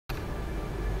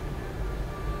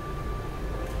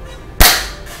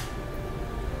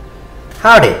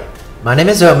Howdy, my name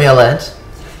is Oatmeal Ant,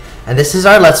 and this is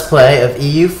our Let's Play of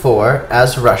EU4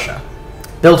 as Russia,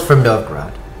 built from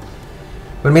Novgorod.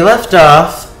 When we left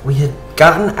off, we had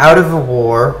gotten out of a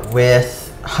war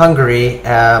with Hungary,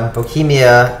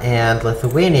 Bohemia, and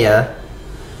Lithuania,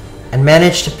 and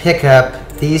managed to pick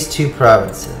up these two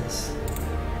provinces.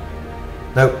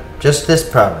 Nope, just this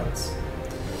province.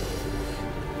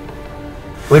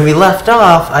 When we left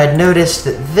off, I had noticed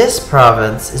that this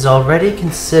province is already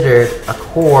considered a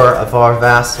core of our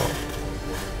vassal.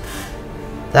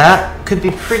 That could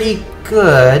be pretty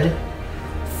good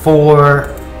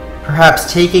for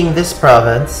perhaps taking this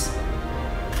province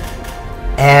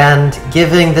and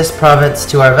giving this province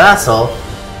to our vassal,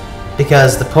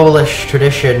 because the Polish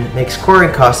tradition makes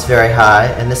coring costs very high,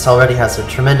 and this already has a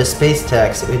tremendous space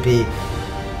tax. It would be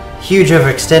huge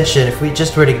overextension. If we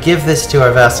just were to give this to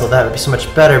our vassal, that would be so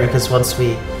much better, because once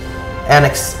we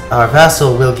annex our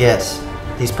vassal, we'll get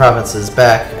these provinces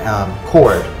back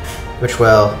cored, which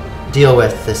will deal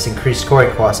with this increased coring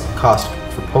cost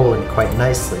for Poland quite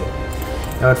nicely.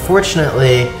 Now,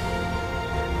 unfortunately,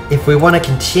 if we want to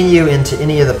continue into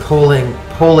any of the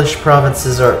Polish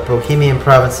provinces or Bohemian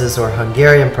provinces or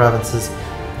Hungarian provinces,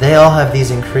 they all have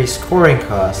these increased coring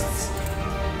costs.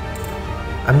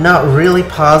 I'm not really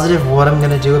positive what I'm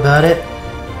going to do about it.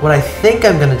 What I think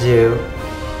I'm going to do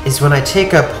is, when I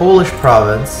take a Polish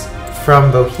province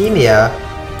from Bohemia,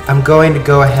 I'm going to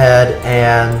go ahead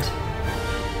and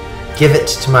give it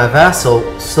to my vassal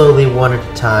slowly, one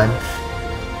at a time.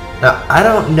 Now, I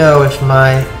don't know if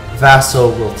my vassal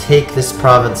will take this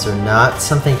province or not.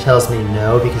 Something tells me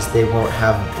no, because they won't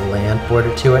have a land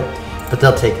border to it. But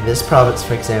they'll take this province,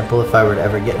 for example, if I were to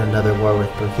ever get in another war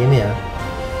with Bohemia.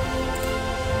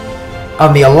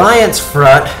 On the alliance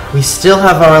front, we still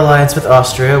have our alliance with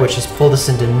Austria, which has pulled us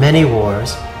into many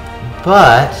wars,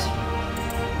 but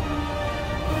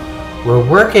we're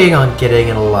working on getting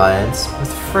an alliance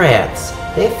with France.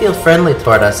 They feel friendly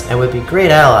toward us and would be great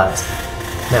allies.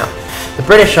 Now, the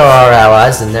British are our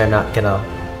allies, and they're not gonna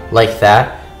like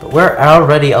that, but we're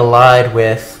already allied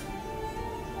with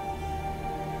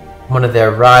one of their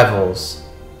rivals,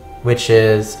 which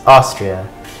is Austria.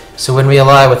 So when we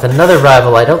ally with another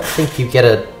rival, I don't think you get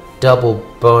a double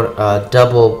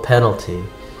penalty.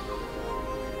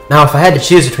 Now, if I had to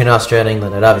choose between Austria and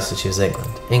England, I'd obviously choose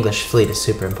England. English fleet is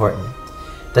super important.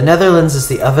 The Netherlands is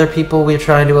the other people we're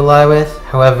trying to ally with.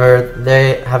 However,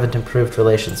 they haven't improved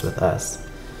relations with us.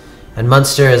 And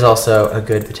Munster is also a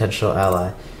good potential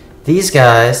ally. These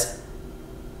guys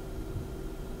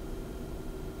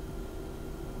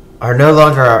are no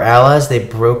longer our allies. They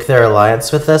broke their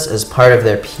alliance with us as part of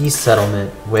their peace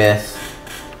settlement with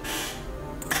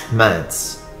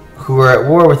Mainz, who are at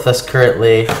war with us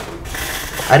currently.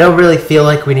 I don't really feel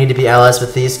like we need to be allies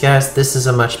with these guys. This is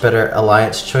a much better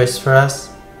alliance choice for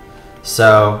us.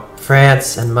 So,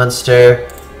 France and Munster,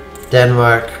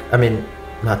 Denmark,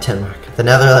 the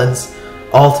Netherlands,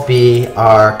 all to be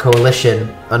our coalition,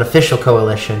 unofficial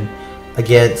coalition,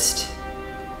 against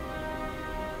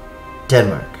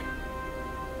Denmark.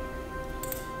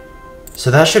 So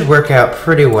that should work out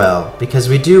pretty well, because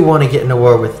we do want to get in a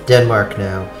war with Denmark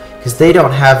now, because they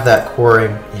don't have that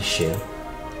coring issue.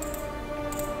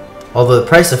 Although the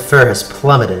price of fur has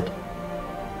plummeted.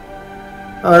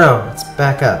 Oh no, it's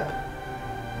back up.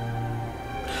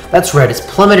 That's right, it's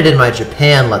plummeted in my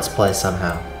Japan Let's Play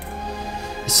somehow.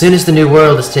 As soon as the New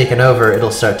World is taken over,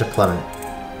 it'll start to plummet.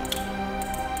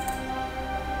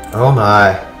 Oh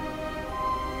my.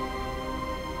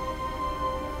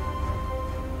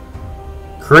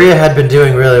 Korea had been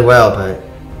doing really well, but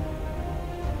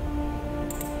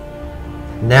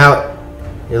now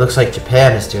it looks like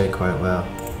Japan is doing quite well.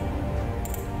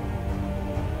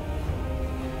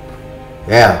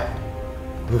 Yeah.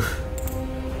 Oof.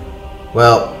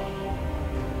 Well,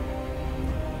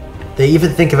 they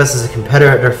even think of us as a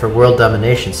competitor for world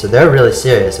domination, so they're really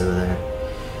serious over there.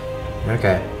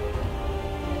 Okay.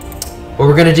 What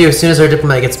we're gonna do as soon as our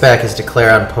diplomat gets back is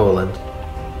declare on Poland.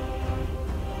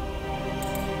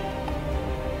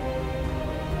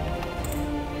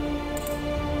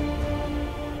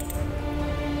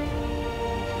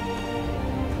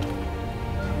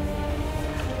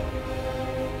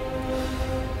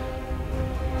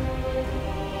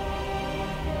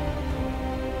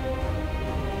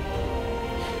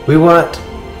 We want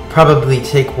probably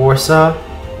take Warsaw.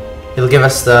 It'll give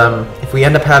us if we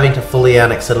end up having to fully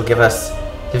annex, it'll give us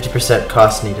 50%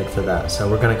 cost needed for that. So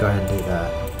we're gonna go ahead and do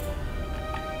that.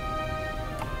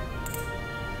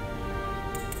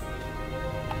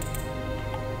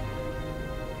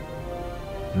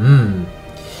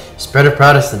 Spread of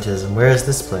Protestantism. Where is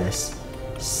this place?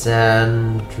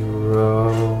 Sandro...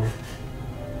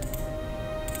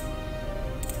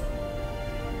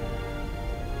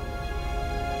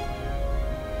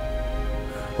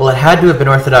 Well, it had to have been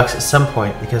Orthodox at some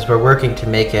point because we're working to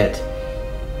make it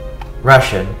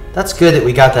Russian. That's good that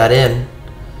we got that in.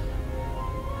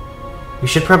 We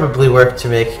should probably work to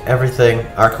make everything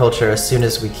our culture as soon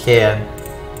as we can.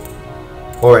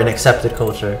 Or an accepted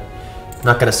culture. I'm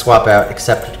not going to swap out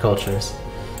accepted cultures.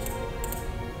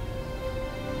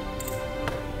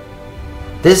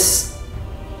 This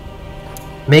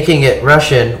making it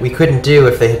Russian we couldn't do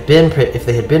if they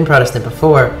had been Protestant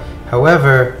before.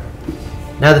 However,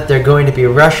 now that they're going to be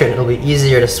Russian, it'll be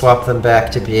easier to swap them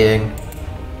back to being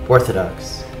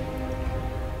Orthodox.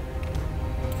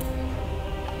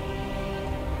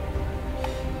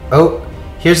 Oh,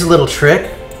 here's a little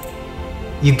trick.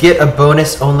 You get a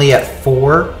bonus only at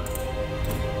 4.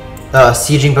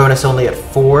 Sieging bonus only at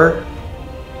 4.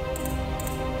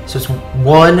 So it's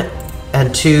 1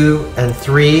 and 2 and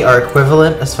 3 are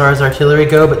equivalent as far as artillery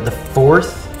go, but the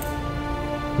 4th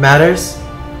matters.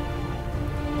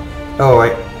 Oh,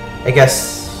 I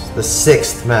guess the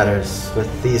 6th matters with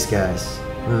these guys.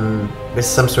 There's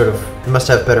some sort of... They must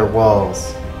have better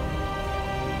walls.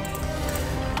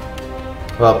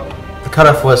 Well, the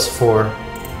cutoff was 4.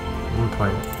 1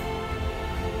 point.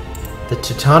 The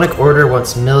Teutonic Order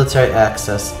wants military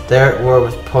access. They're at war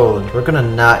with Poland. We're gonna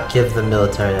not give them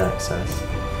military access.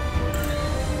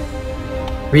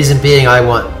 Reason being, I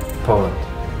want Poland.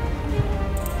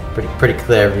 Pretty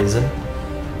clear reason.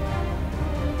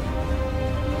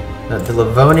 Now, the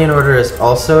Livonian Order is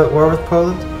also at war with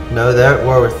Poland? No, they're at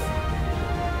war with...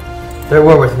 They're at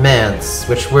war with Mans,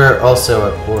 which we're also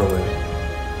at war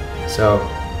with. So,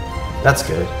 that's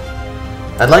good.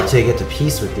 I'd like to get to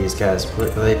peace with these guys. Will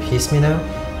they peace me now?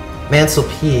 Mans will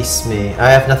peace me. I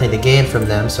have nothing to gain from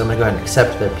them, so I'm gonna go ahead and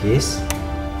accept their peace.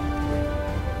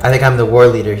 I think I'm the war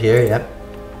leader here, yep.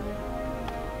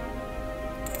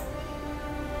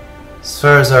 As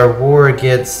far as our war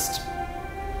against...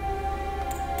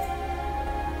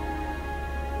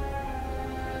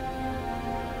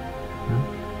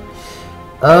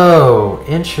 Oh,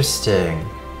 interesting.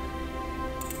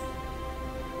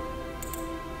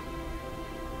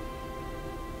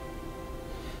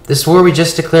 This war we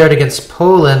just declared against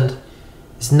Poland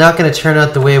is not going to turn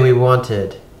out the way we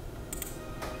wanted.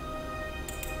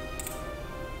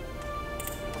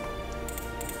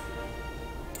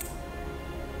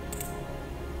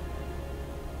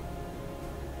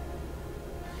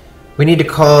 We need to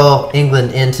call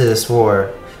England into this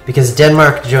war because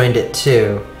Denmark joined it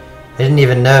too. I didn't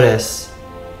even notice.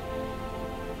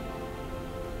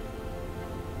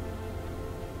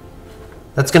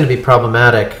 That's going to be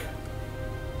problematic.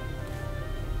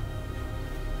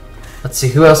 Let's see,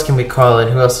 who else can we call in?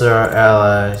 Who else are our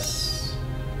allies?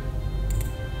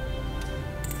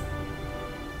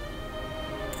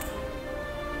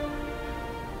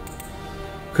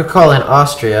 Could call in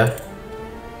Austria.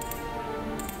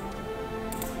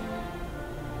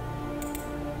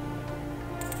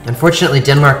 Unfortunately,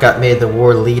 Denmark got made the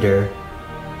war leader.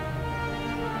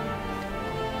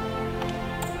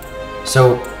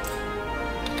 So...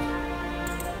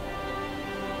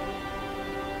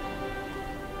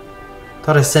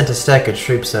 thought I sent a stack of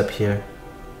troops up here.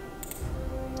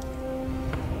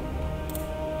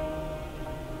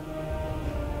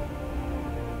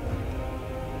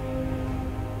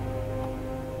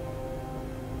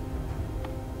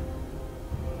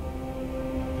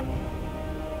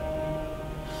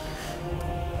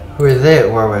 Who are they at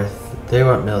war with? They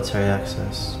want military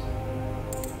access.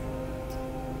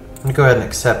 I'm gonna go ahead and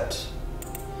accept.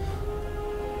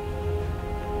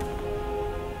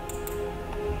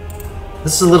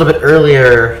 This is a little bit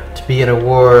earlier to be in a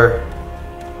war.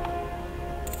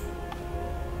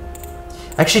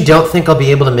 I actually don't think I'll be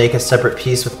able to make a separate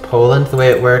peace with Poland. The way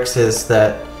it works is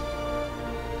that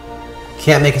you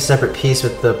can't make a separate peace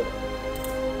with the...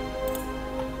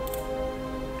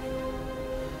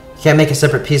 You can't make a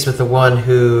separate peace with the one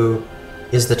who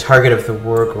is the target of the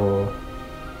war goal.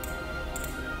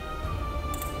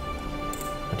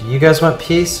 Do you guys want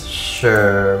peace?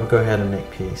 Sure, we'll go ahead and make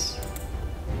peace.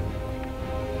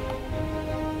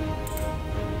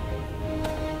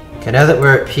 Okay, now that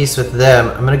we're at peace with them,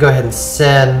 I'm gonna go ahead and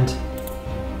send...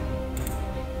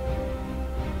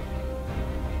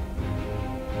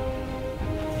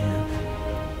 Yeah.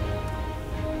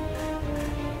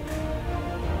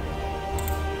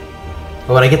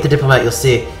 But when I get the diplomat, you'll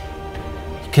see.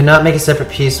 You cannot make a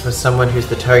separate peace with someone who's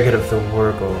the target of the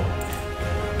war goal.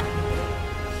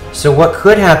 So what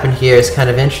could happen here is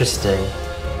kind of interesting.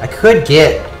 I could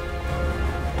get...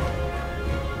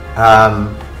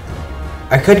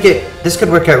 this could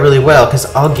work out really well, because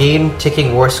I'll gain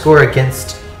ticking war score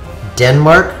against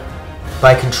Denmark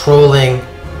by controlling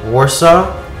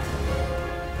Warsaw.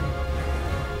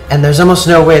 And there's almost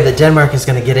no way that Denmark is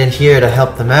going to get in here to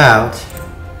help them out.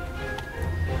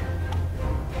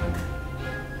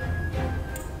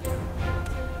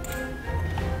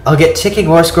 I'll get ticking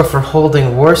war score for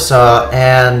holding Warsaw,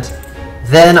 and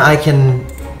then I can...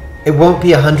 It won't be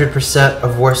 100%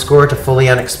 of war score to fully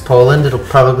annex Poland. It'll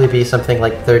probably be something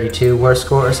like 32 war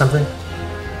score or something.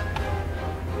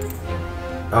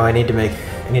 Oh, I need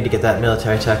to get that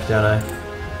military tech, don't I?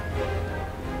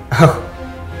 Oh.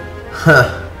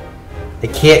 Huh. I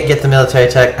can't get the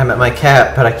military tech. I'm at my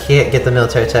cap, but I can't get the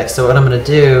military tech. So what I'm gonna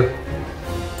do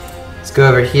is go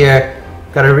over here.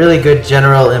 Got a really good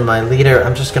general in my leader.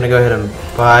 I'm just gonna go ahead and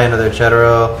buy another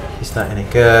general. He's not any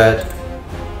good.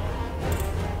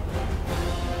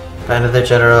 Buy another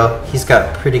general. He's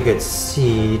got pretty good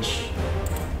siege.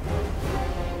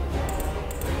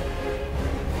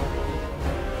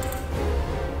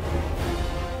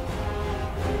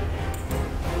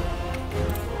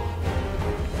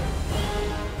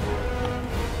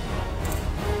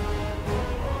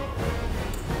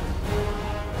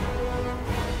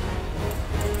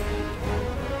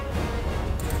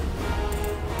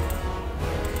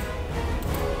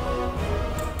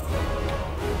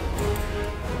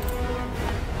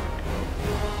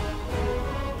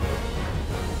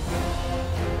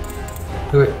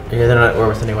 Yeah, they're not at war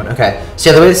with anyone. Okay. So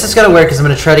yeah, the way this is going to work is I'm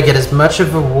going to try to get as much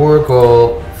of a war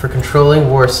goal for controlling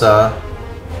Warsaw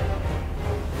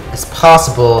as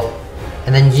possible,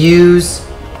 and then use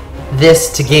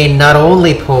this to gain not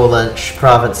only Polish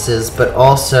provinces, but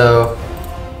also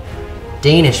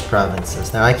Danish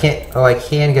provinces. Now I can't... Oh, I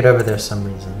can get over there for some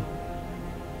reason.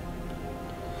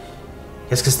 I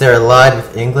guess because they're allied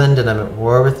with England and I'm at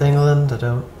war with England? I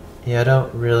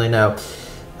don't really know.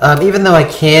 Even though I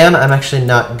can, I'm actually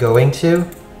not going to.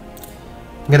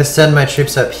 I'm going to send my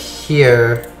troops up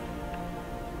here.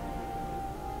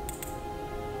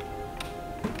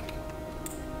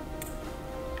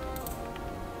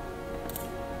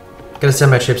 Gonna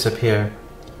send my troops up here.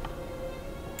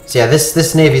 So yeah,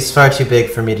 this navy's far too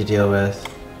big for me to deal with.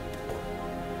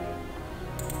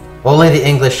 Only the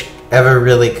English ever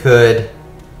really could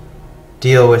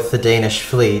deal with the Danish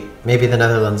fleet. Maybe the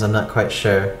Netherlands, I'm not quite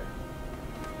sure.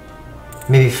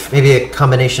 Maybe a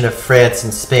combination of France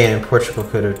and Spain and Portugal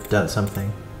could have done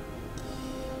something.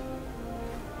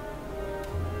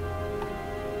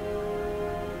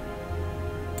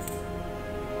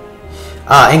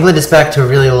 Ah, England is back to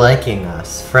really liking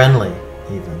us. Friendly,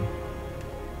 even.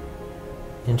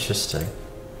 Interesting.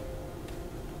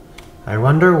 I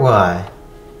wonder why.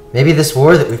 Maybe this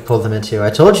war that we've pulled them into.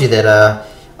 I told you that,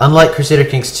 unlike Crusader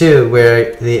Kings 2,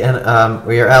 where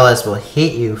where your allies will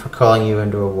hate you for calling you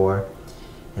into a war,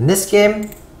 in this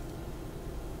game,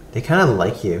 they kind of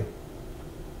like you.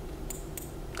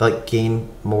 They, like, gain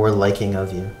more liking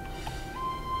of you.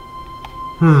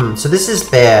 So this is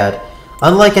bad.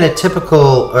 Unlike in a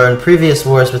typical, or in previous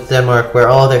wars with Denmark, where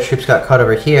all their troops got caught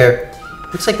over here,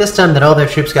 looks like this time that all their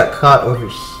troops got caught over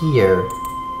here.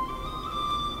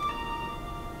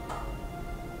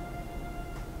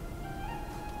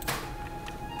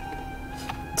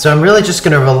 So I'm really just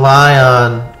going to rely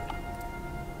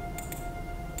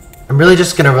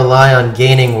on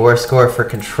gaining war score for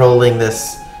controlling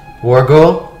this war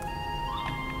goal.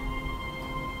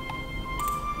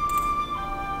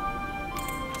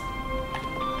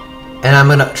 And I'm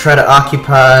gonna try to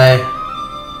occupy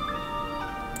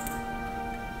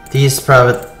these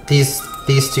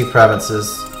two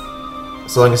provinces,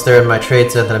 as long as they're in my trade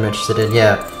zone that I'm interested in.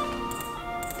 Yeah,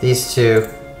 these two,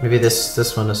 maybe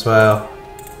this one as well.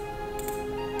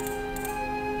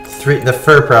 The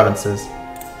fur provinces.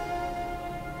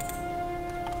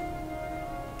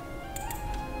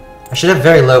 I should have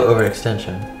very low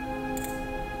overextension.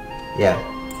 Yeah,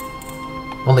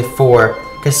 only 4.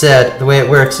 Like I said, the way it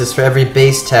works is for every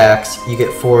base tax, you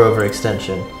get 4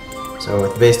 overextension. So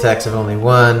with the base tax of only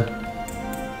 1,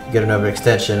 you get an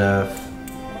overextension of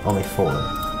only 4.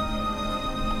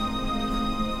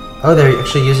 Oh, they're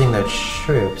actually using their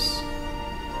troops.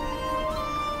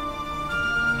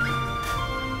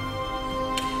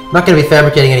 I'm not going to be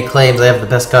fabricating any claims. I have the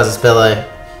best casus belli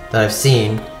that I've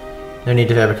seen. No need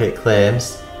to fabricate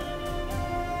claims.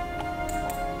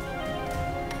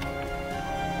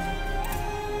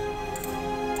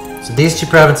 So these 2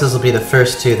 provinces will be the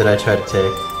first 2 that I try to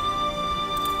take.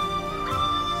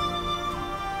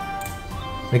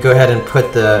 I'm gonna go ahead and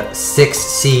put the 6th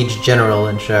siege general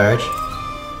in charge.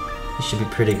 He should be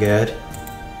pretty good.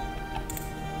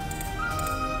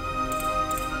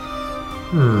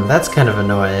 That's kind of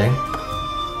annoying.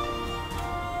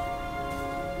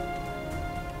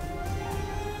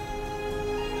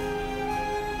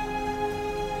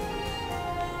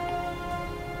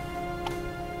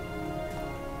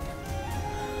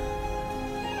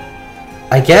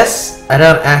 I guess I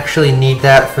don't actually need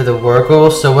that for the war goal,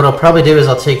 so what I'll probably do is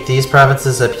I'll take these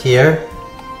provinces up here.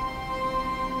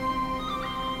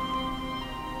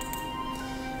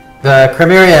 The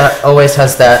Crimea always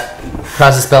has that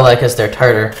Casus Belli as their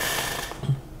Tartar.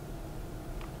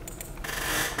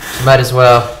 So might as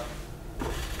well.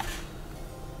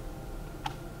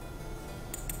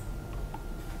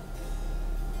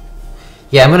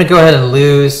 Yeah, I'm gonna go ahead and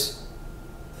lose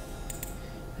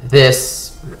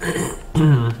this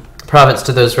province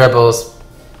to those rebels.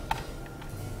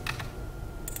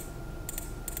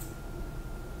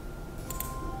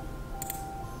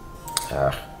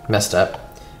 Messed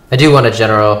up. I do want a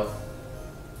general.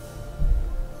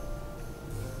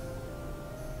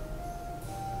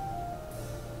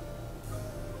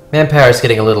 Manpower is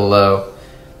getting a little low.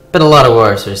 Been a lot of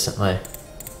wars recently.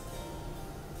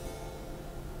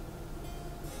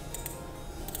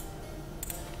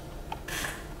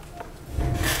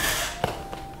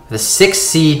 The 6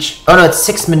 siege. Oh no, it's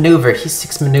 6 maneuver. He's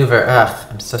 6 maneuver. Ugh,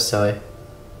 I'm so silly.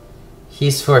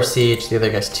 He's 4 siege. The other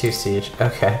guy's 2 siege.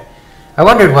 Okay. I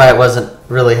wondered why it wasn't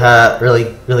really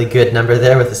really good number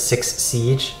there with a 6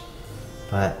 siege,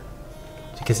 but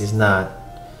because he's not.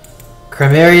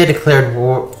 Crimea declared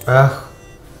war.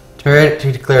 Crimea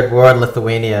declared war on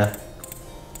Lithuania.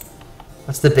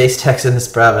 What's the base tax in this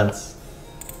province?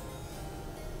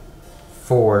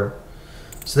 4.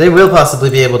 So they will possibly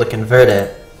be able to convert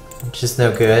it, which is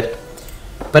no good.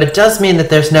 But it does mean that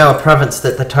there's now a province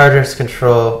that the Tartars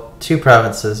control. 2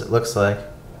 provinces, it looks like.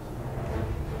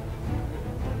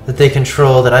 That they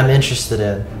control that I'm interested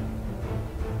in.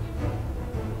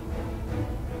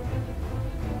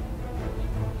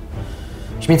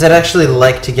 Which means I'd actually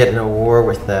like to get in a war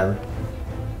with them.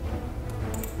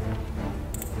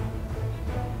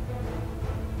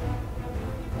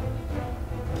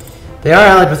 They are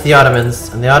allied with the Ottomans,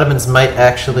 and the Ottomans might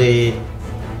actually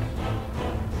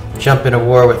jump in a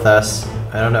war with us.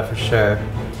 I don't know for sure.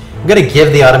 I'm going to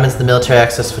give the Ottomans the military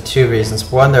access for 2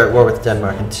 reasons. 1, they're at war with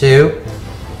Denmark, and 2,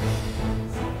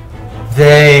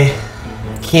 they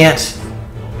can't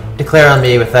declare on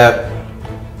me without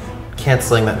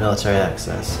canceling that military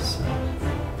access. So.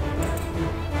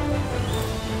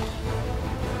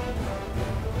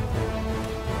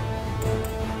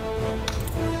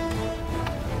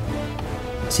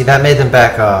 See, that made them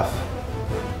back off.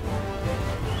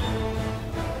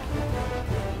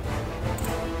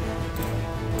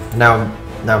 Now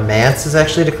Mance is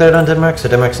actually declared on Denmark, so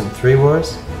Denmark's in 3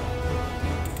 wars.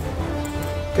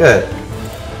 Good.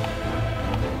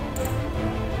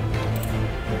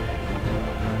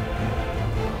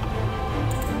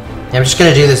 Yeah, I'm just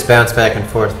gonna do this bounce back and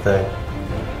forth thing.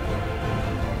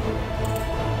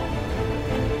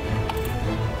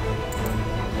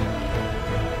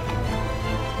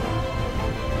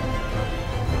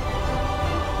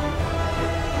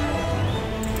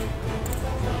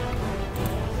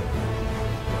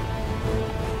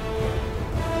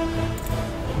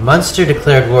 Munster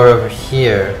declared war over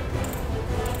here.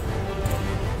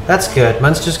 That's good.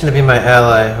 Munster's gonna be my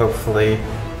ally, hopefully.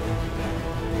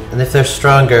 And if they're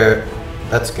stronger,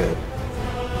 that's good.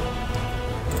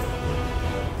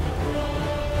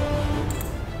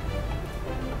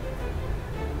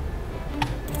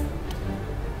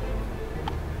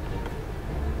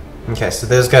 Okay, so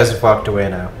those guys have walked away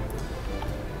now.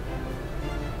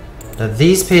 Now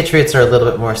these patriots are a little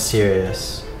bit more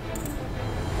serious.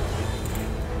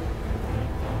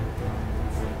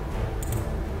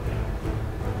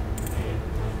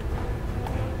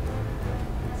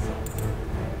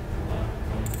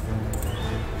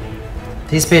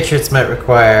 These patriots might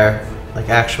require, like,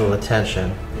 actual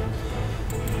attention.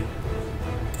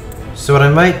 So what I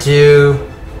might do...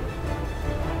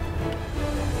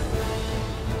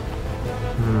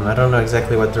 I don't know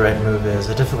exactly what the right move is.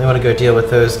 I definitely want to go deal with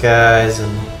those guys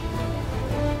and...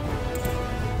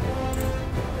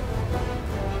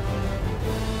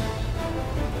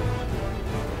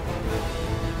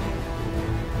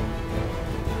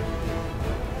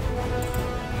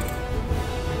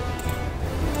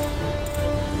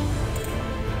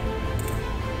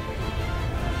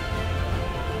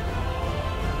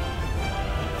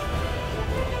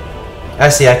 I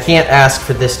see, I can't ask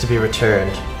for this to be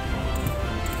returned.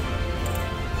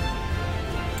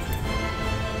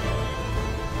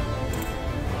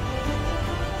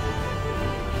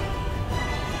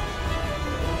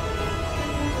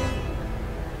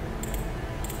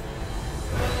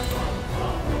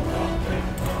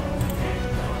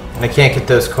 And I can't get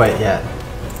those quite yet.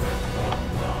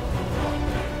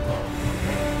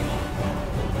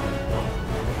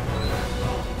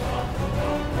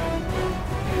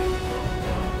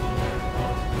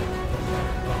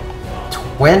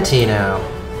 20 now.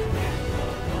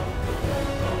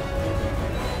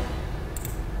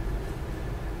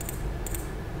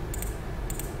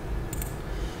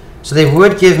 So they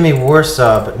would give me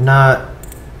Warsaw, but not...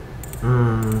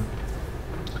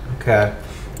 Okay.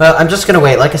 Well, I'm just gonna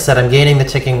wait. Like I said, I'm gaining the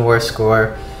ticking war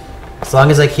score. As long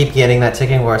as I keep gaining that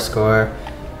ticking war score.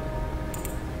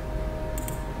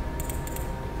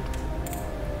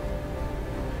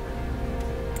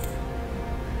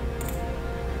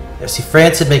 Yeah, see,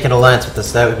 France would make an alliance with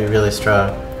us. That would be really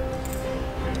strong.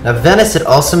 Now, Venice would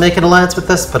also make an alliance with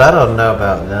us, but I don't know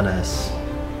about Venice.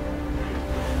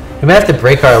 We might have to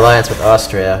break our alliance with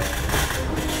Austria.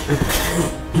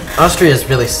 Austria is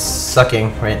really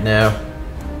sucking right now.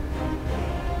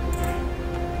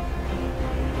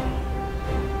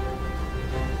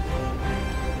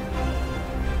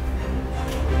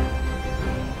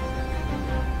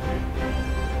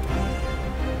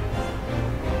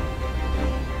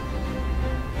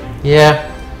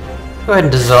 Yeah, go ahead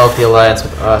and dissolve the alliance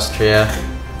with Austria.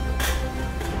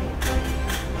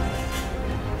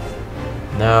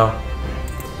 No,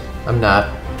 I'm not.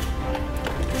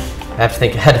 I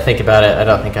had to think about it. I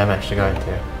don't think I'm actually going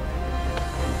to.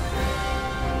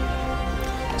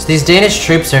 So these Danish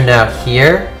troops are now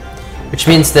here, which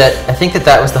means that I think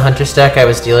that was the hunter stack I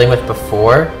was dealing with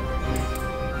before.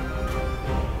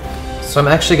 So I'm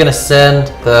actually going to send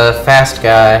the fast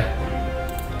guy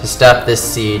to stop this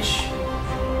siege.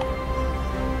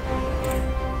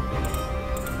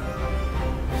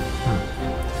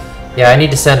 Yeah, I need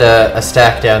to send a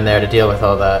stack down there to deal with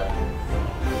all that.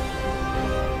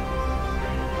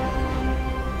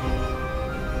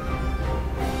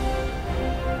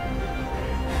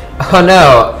 Oh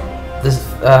no! This,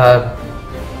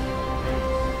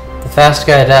 the fast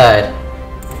guy died.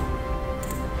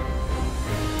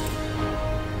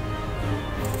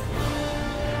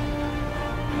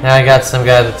 Now I got some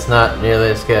guy that's not nearly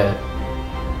as good.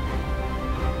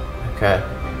 Okay.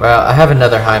 Well, I have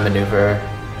another high maneuver.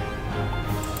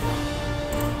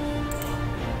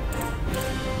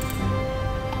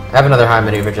 I have another high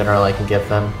maneuver general I can give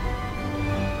them.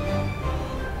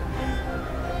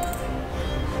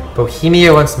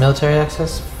 Bohemia wants military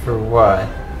access? For what?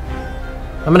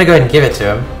 I'm gonna go ahead and give it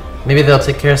to him. Maybe they'll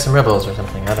take care of some rebels or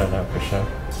something. I don't know for sure.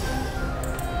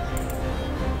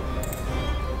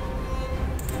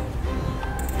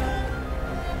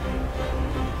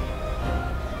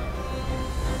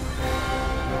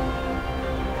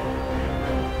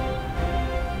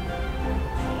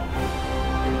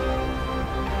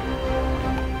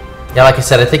 Yeah, like I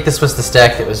said, I think this was the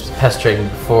stack that was pestering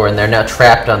before, and they're now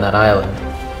trapped on that island.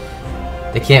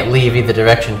 They can't leave either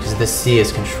direction because this sea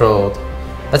is controlled.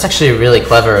 That's actually really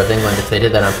clever of England if they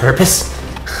did that on purpose.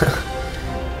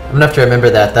 I'm gonna have to remember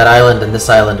that. That island and this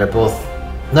island are both...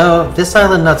 No, this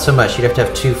island not so much. You'd have to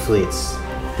have 2 fleets.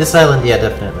 This island, yeah,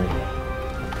 definitely.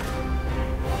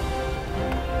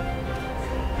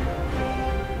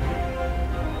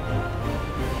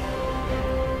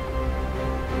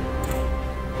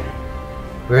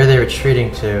 Where are they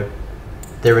retreating to?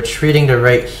 They're retreating to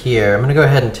right here. I'm gonna go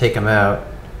ahead and take them out.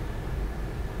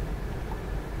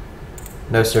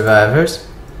 No survivors.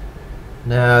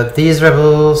 Now, these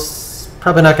rebels...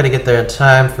 Probably not gonna get there in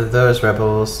time for those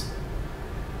rebels.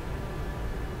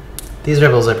 These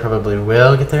rebels I probably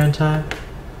will get there in time.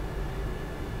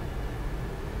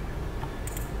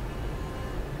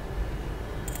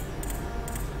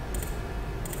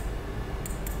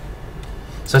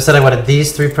 So I said I wanted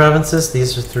these 3 provinces.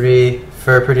 These are 3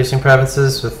 fur-producing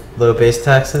provinces with low base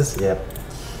taxes. Yep.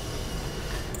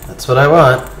 That's what I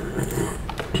want.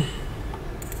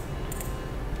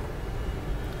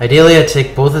 Ideally, I'd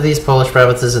take both of these Polish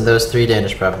provinces and those 3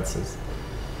 Danish provinces.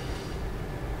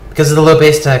 Because of the low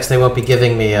base tax, they won't be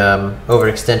giving me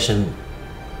overextension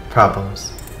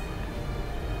problems.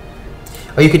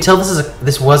 Oh, you can tell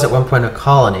this was at one point a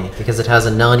colony because it has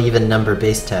a non-even number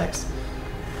base tax.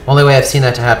 Only way I've seen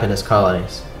that to happen is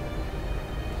colonies.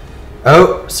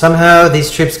 Oh, somehow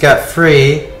these troops got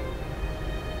free.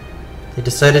 They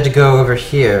decided to go over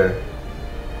here.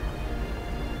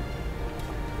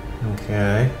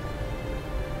 Okay.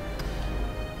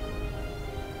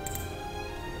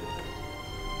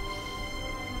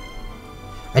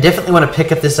 I definitely want to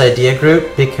pick up this idea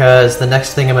group because the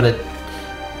next thing I'm going to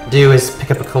do is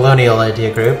pick up a colonial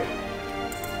idea group.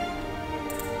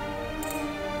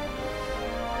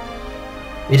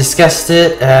 We discussed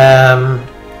it.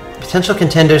 Potential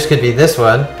contenders could be this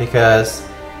one because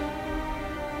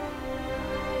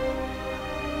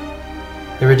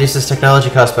it reduces technology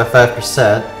cost by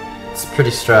 5%. It's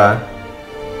pretty strong.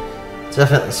 It's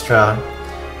definitely strong.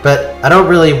 But I don't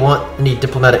really want any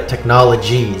diplomatic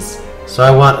technologies, So I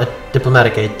want a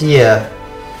diplomatic idea,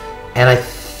 and I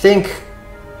think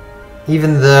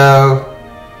even though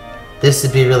this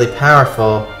would be really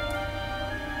powerful,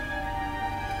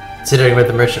 considering we're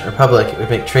the Merchant Republic, it would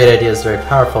make trade ideas very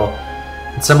powerful.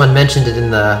 And someone mentioned it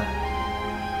in the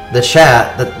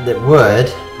chat that it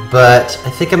would, but I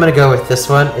think I'm going to go with this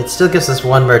one. It still gives us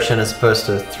 1 merchant as opposed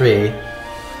to 3,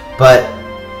 but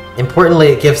importantly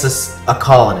it gives us a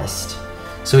colonist.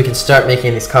 So we can start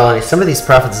making these colonies. Some of these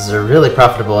provinces are really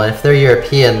profitable, and if they're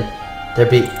European, they'll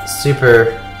be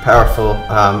super powerful.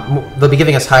 They'll be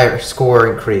giving us higher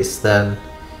score increase than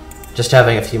just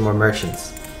having a few more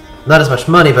merchants. Not as much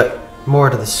money, but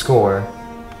more to the score.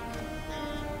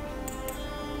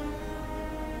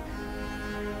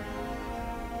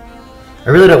 I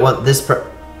really don't want this I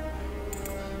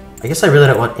guess I really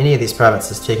don't want any of these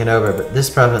provinces taken over, but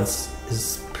this province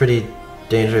is pretty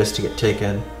dangerous to get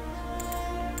taken.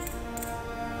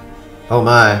 Oh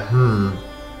my,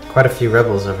 quite a few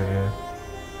rebels over here.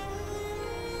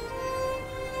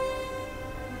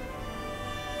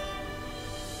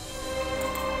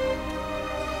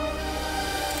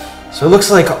 So it looks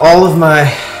like all of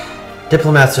my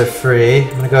diplomats are free.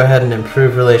 I'm gonna go ahead and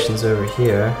improve relations over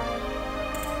here.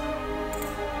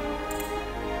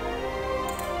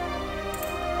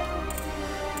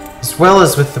 As well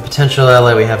as with the potential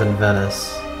ally we have in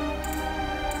Venice.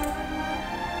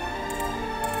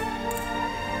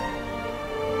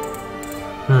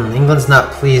 England's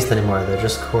not pleased anymore, they're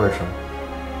just cordial.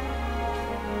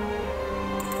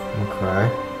 Okay.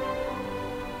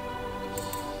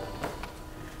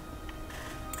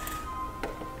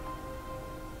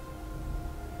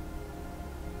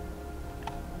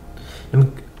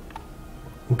 I'm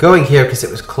going here because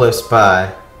it was close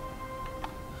by.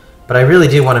 But I really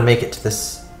do want to make it to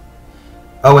this.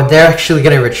 Oh, and they're actually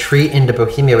going to retreat into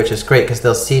Bohemia, which is great because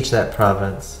they'll siege that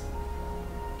province.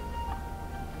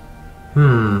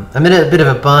 I'm in a bit of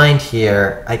a bind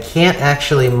here. I can't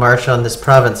actually march on this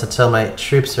province until my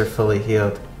troops are fully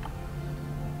healed.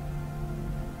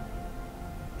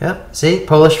 Yep, see?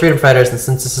 Polish freedom fighters, and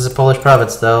since this is a Polish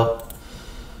province, they'll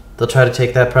try to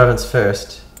take that province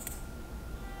first.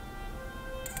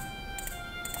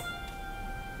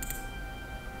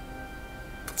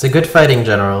 It's a good fighting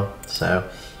general, so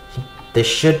they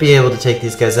should be able to take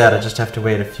these guys out. I just have to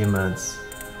wait a few months.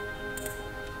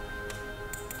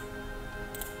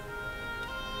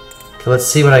 Okay, let's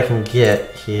see what I can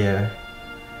get here.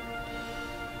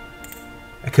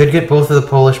 I could get both of the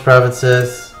Polish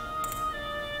provinces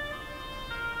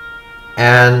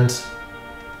and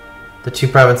the 2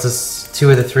 provinces,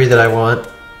 2 of the 3 that I want.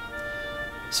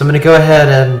 So I'm going to go ahead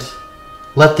and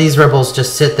let these rebels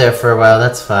just sit there for a while.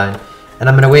 That's fine. And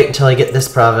I'm going to wait until I get this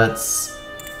province,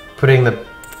 putting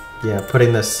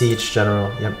the siege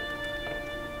general. Yep.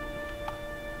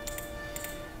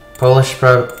 Polish.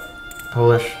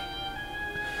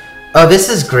 Oh, this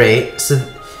is great. So,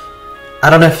 I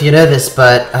don't know if you know this,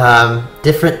 but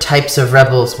different types of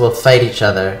rebels will fight each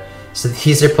other. So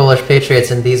these are Polish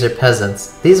patriots and these are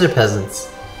peasants. These are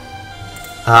peasants.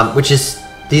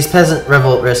 These peasant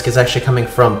rebel risk is actually coming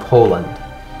from Poland.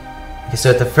 Okay, so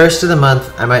at the first of the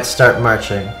month, I might start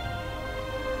marching.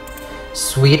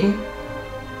 Sweden?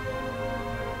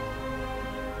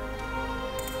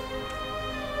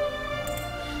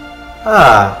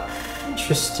 Ah,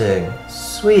 interesting.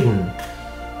 Sweden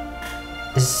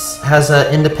has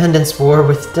an independence war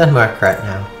with Denmark right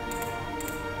now.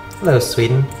 Hello,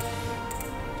 Sweden.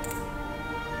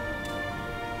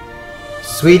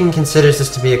 Sweden considers this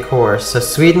to be a core, so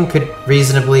Sweden could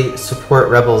reasonably support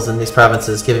rebels in these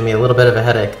provinces, giving me a little bit of a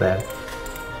headache there.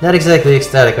 Not exactly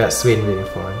ecstatic about Sweden being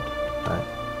formed, but...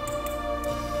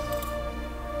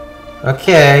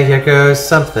 Okay, here goes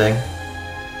something.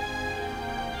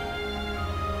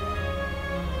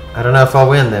 I don't know if I'll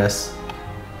win this.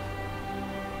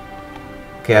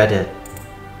 Okay, I did.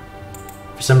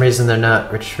 For some reason they're not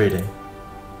retreating.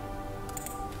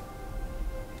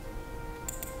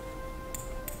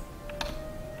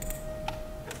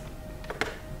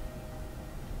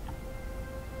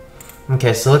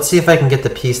 Okay, so let's see if I can get the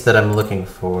piece that I'm looking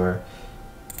for.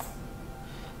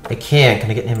 I can. Can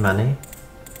I get any money?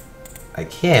 I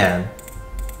can.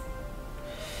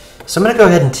 So I'm going to go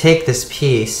ahead and take this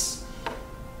piece.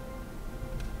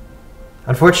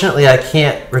 Unfortunately, I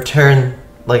can't return,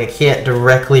 I can't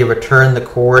directly return the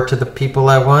core to the people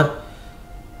I want.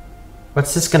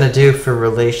 What's this going to do for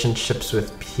relationships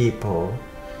with people?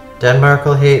 Denmark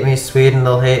will hate me, Sweden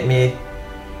will hate me,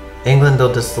 England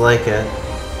will dislike it.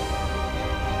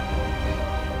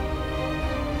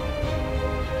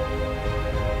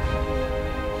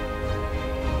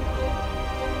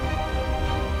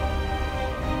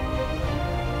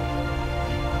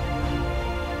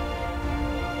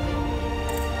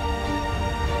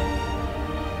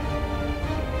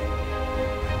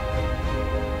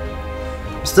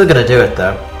 Still gonna do it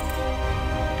though.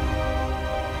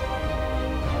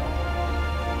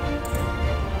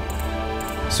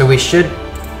 So we should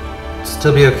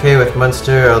still be okay with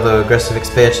Munster, although aggressive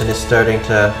expansion is starting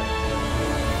to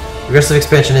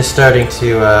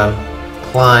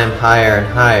climb higher and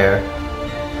higher.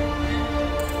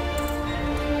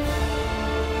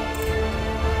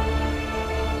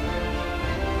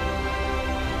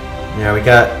 Yeah, we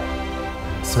got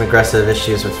some aggressive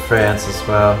issues with France as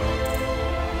well.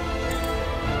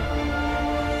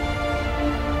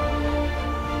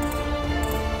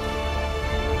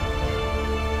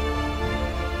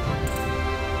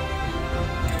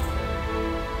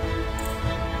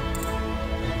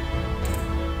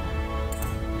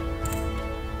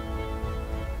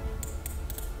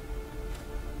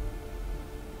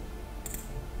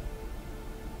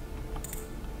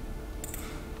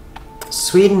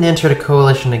 Sweden entered a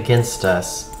coalition against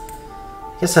us.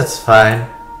 I guess that's fine.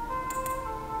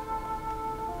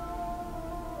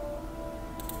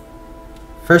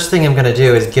 First thing I'm gonna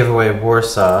do is give away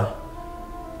Warsaw.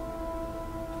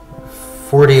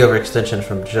 40 overextension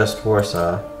from just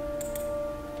Warsaw.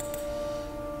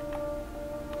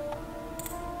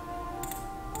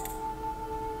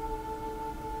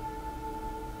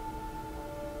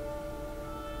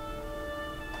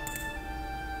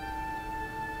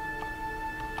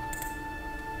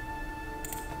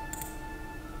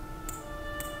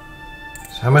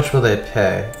 How much will they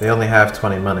pay? They only have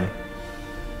 20 money.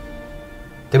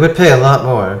 They would pay a lot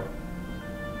more.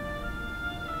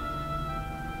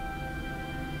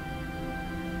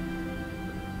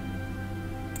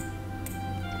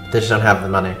 They just don't have the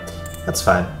money. That's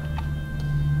fine.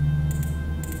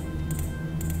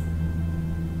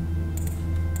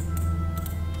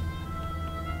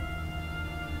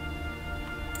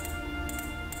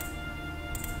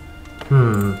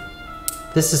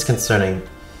 This is concerning.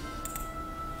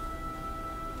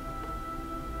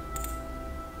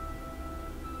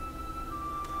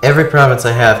 Every province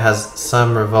I have has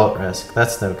some revolt risk.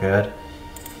 That's no good.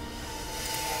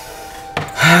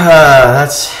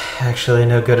 That's actually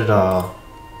no good at all.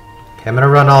 Okay, I'm gonna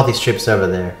run all these troops over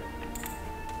there.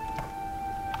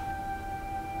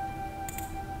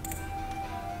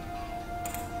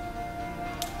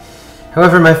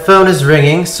 However, my phone is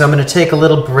ringing, so I'm gonna take a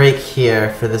little break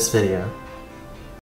here for this video.